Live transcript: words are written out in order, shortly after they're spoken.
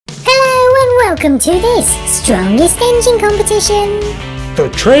Welcome to this strongest engine competition.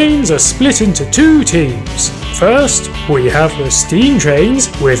 The trains are split into two teams. First, we have the steam trains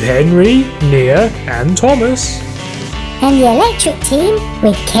with Henry, Nia and Thomas. And the electric team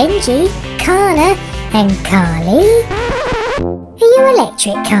with Kenji, Carla and Carly. Are you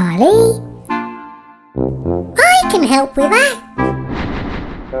electric, Carly? I can help with that.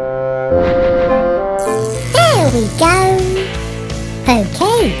 There we go.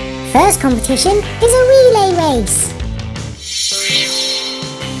 Okay, first competition is a relay race.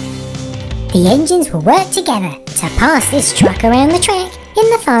 The engines will work together to pass this truck around the track in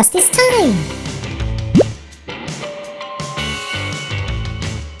the fastest time.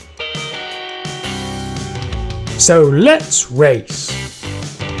 So let's race.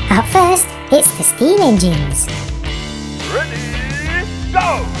 Up first, it's the steam engines. Ready,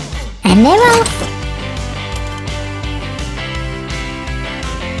 go! And they're off.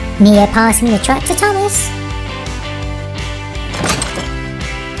 Nia passing the truck to Thomas.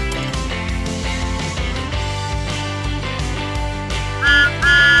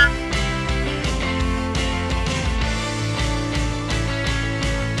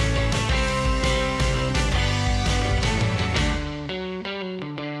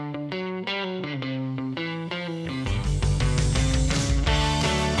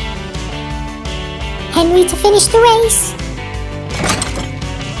 Henry to finish the race.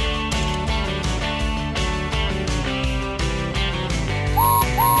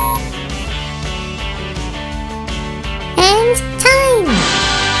 And time!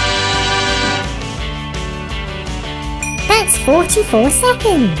 That's 44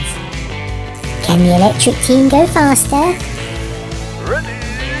 seconds. Can the electric team go faster?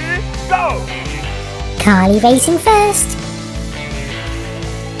 Ready, go! Carly racing first.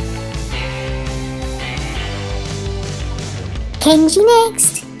 Kenji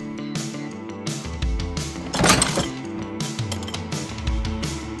next.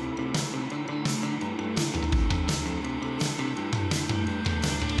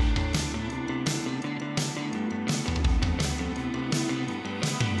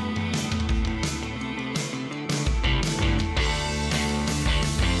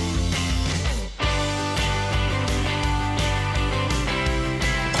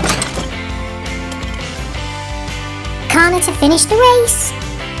 Carla to finish the race.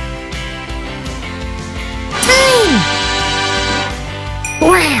 Time!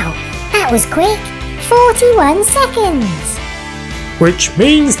 Wow, that was quick. 41 seconds. Which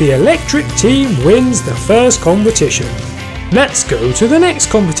means the electric team wins the first competition. Let's go to the next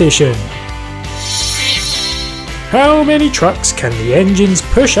competition. How many trucks can the engines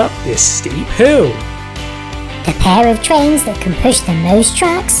push up this steep hill? The pair of trains that can push the most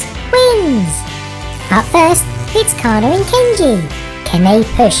trucks wins. Up first, it's Carla and Kenji. Can they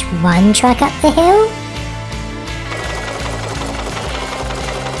push one truck up the hill?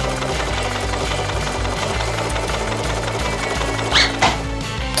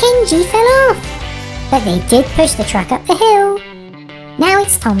 Kenji fell off, but they did push the truck up the hill. Now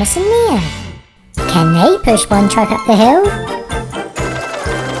it's Thomas and Nia. Can they push one truck up the hill?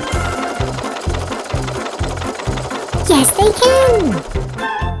 Yes, they can.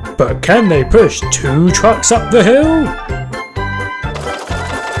 But can they push two trucks up the hill?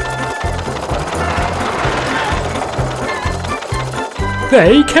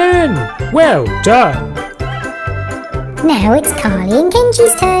 They can! Well done! Now it's Carly and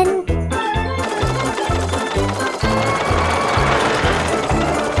Kenji's turn.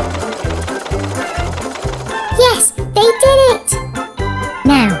 Yes, they did it!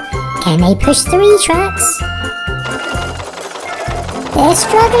 Now, can they push three trucks? They're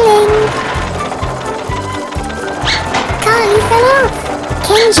struggling. Carly fell off.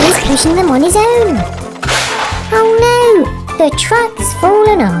 Kenji's pushing them on his own. Oh no, the truck's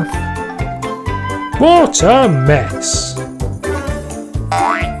fallen off. What a mess!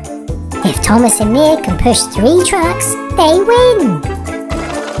 If Thomas and Nia can push three trucks, they win.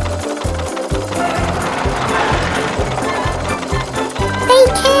 They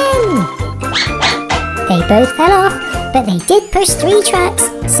can. They both fell off, but they did push three trucks,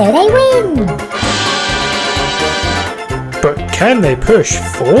 so they win. But can they push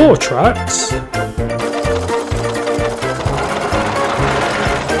four trucks?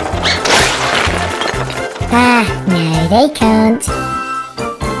 Ah, no, they can't.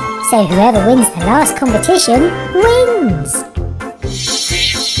 So whoever wins the last competition wins.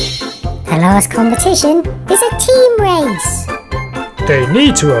 The last competition is a team race. They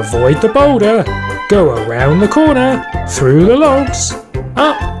need to avoid the boulder, go around the corner, through the logs,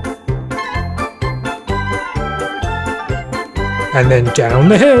 up, and then down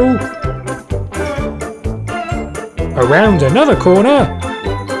the hill. around another corner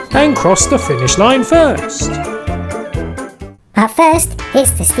and cross the finish line first. But first,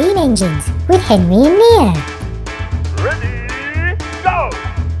 it's the steam engines with Henry and Nia. Ready, go!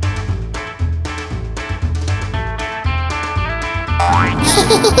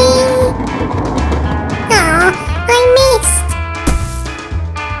 Aw, I missed!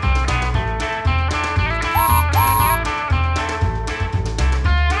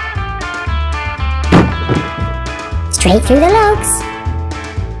 Straight through the logs.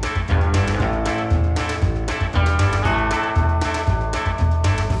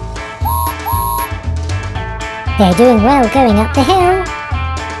 They're doing well going up the hill.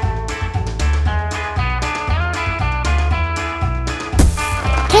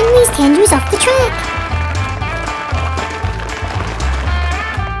 Henry's tender's off the track.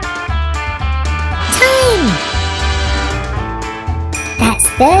 Time! That's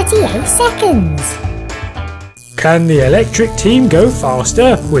 38 seconds. Can the electric team go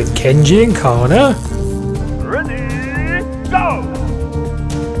faster with Kenji and Kana? Ready, go!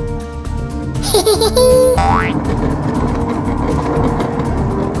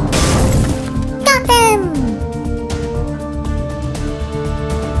 Got them!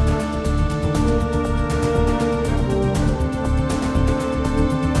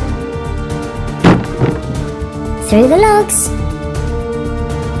 Through the logs.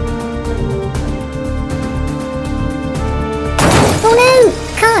 Oh no!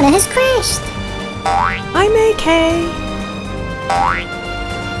 Kana has crashed! I'm okay.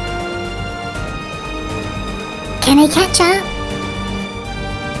 Can I catch up?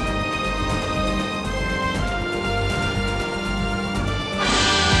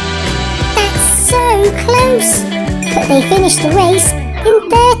 That's so close! But they finished the race in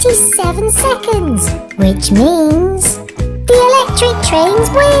 37 seconds, which means the electric trains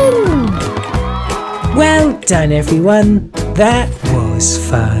win! Well done, everyone. That was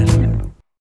fun.